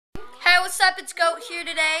what's up? It's Goat here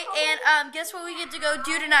today, and guess what we get to go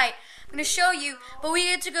do tonight? I'm going to show you, but we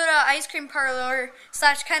get to go to an ice cream parlor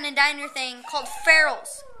 / kind of diner thing called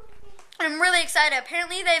Farrells. And I'm really excited.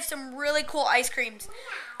 Apparently they have some really cool ice creams.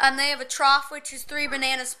 They have a trough, which is 3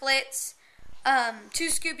 banana splits, 2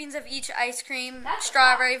 scoopings of each ice cream,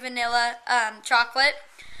 strawberry, vanilla, chocolate,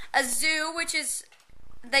 a zoo, which is,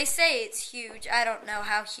 they say it's huge. I don't know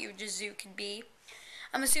how huge a zoo can be.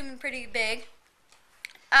 I'm assuming pretty big.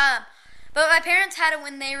 But my parents had it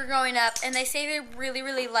when they were growing up, and they say they really,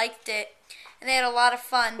 really liked it, and they had a lot of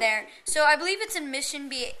fun there. So I believe it's in Mission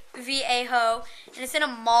Viejo, and it's in a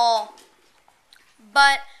mall.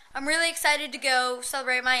 But I'm really excited to go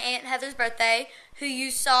celebrate my Aunt Heather's birthday, who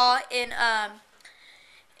you saw in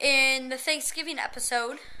the Thanksgiving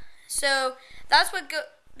episode. So that's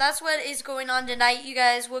what is going on tonight. You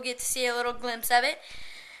guys will get to see a little glimpse of it.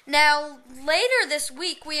 Now, later this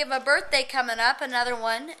week, we have a birthday coming up, another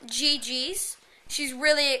one, Gigi's. She's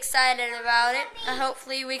really excited about it.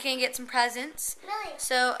 Hopefully, we can get some presents.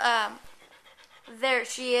 So, there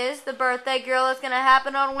she is, the birthday girl. Is going to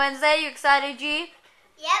happen on Wednesday. You excited, G?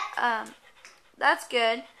 Yep. That's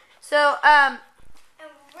good. So,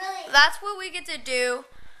 that's what we get to do.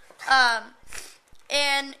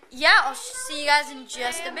 And yeah, I'll see you guys in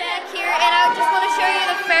just a bit. Back here, and I just want to show you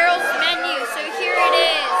the Farrells menu. So here it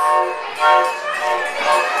is.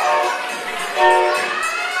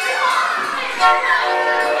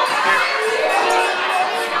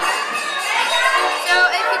 So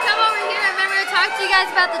if you come over here, remember I talked to you guys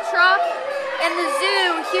about the trough and the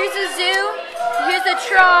zoo. Here's the zoo. Here's the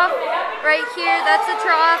trough right here. That's the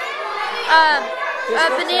trough. A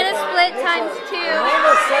banana split times 2,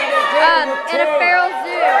 and a Farrells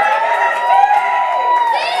zoo.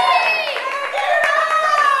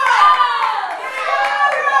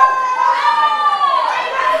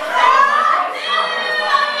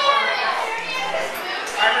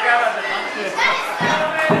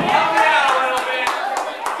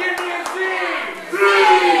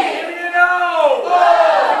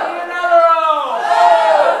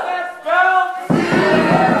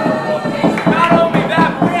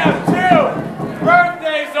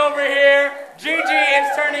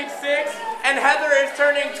 And Heather is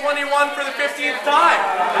turning 21 for the 15th time.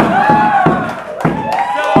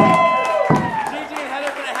 So, Gigi and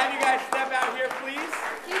Heather, can I have you guys step out here, please?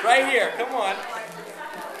 Right here, come on.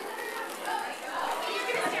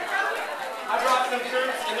 I brought some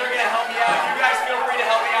troops, and they're going to help me out. You guys feel free to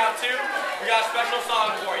help me out, too. We got a special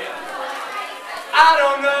song for you. I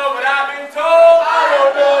don't know what I've been told. I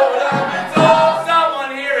don't know what I've been told.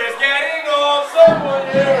 Someone here is getting old. Someone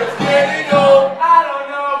here is getting old. I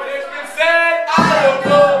don't know, but it's been said. I don't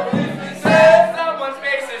know, but it's been said. Someone's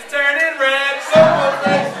face is turning red. Someone's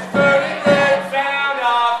face is turning red. Sound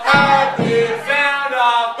off happy. Sound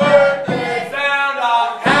off birthday. Sound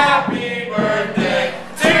off happy birthday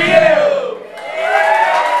to you.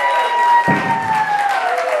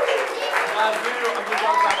 I'm going to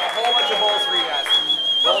grab a whole bunch of bowls for you guys.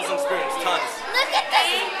 Bowls and spoons, tons. Look at the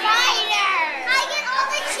spider. I get all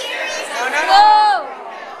the cherries. Whoa!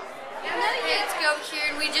 Let's go here,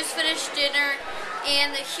 and we just finished dinner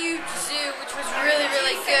and the huge zoo, which was really,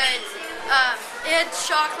 really good. It had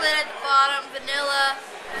chocolate at the bottom, vanilla,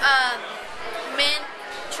 mint,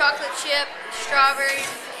 chocolate chip, strawberries,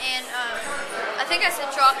 and I think I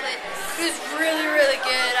said chocolate. It was really, really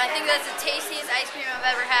good. I think that's the tastiest ice cream I've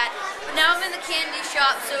ever had. But now I'm in the candy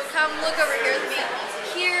shop, so come look over here with me.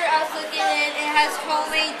 Here I was looking in, it has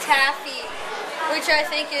homemade taffy, which I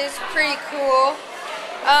think is pretty cool.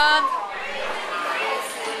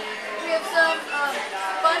 We have some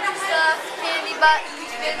bunch of stuff, candy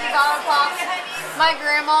buttons, baby bottle pops. My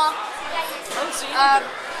grandma.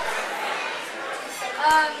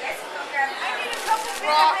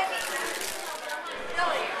 Rock.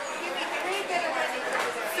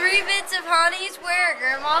 3 bits of honeys. Where,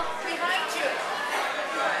 Grandma? Behind you.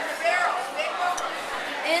 In the barrel.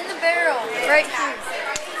 In the barrel, right here.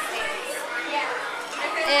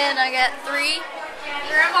 And I got 3.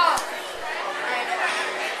 Grandma.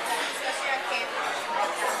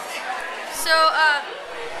 So,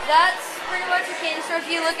 that's pretty much a candy store. If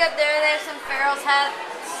you look up there, they have some Farrells hats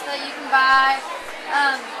that you can buy.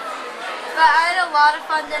 But I had a lot of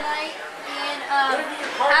fun tonight, and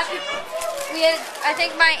I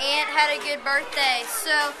think my aunt had a good birthday.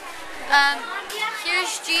 So,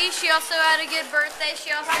 here's G. She also had a good birthday.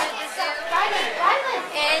 She also did the zoo.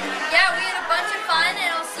 And yeah, we had a bunch of fun,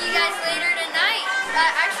 and I'll see you guys later tonight.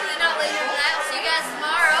 Actually, not later tonight. I'll see you guys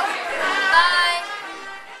tomorrow. Bye.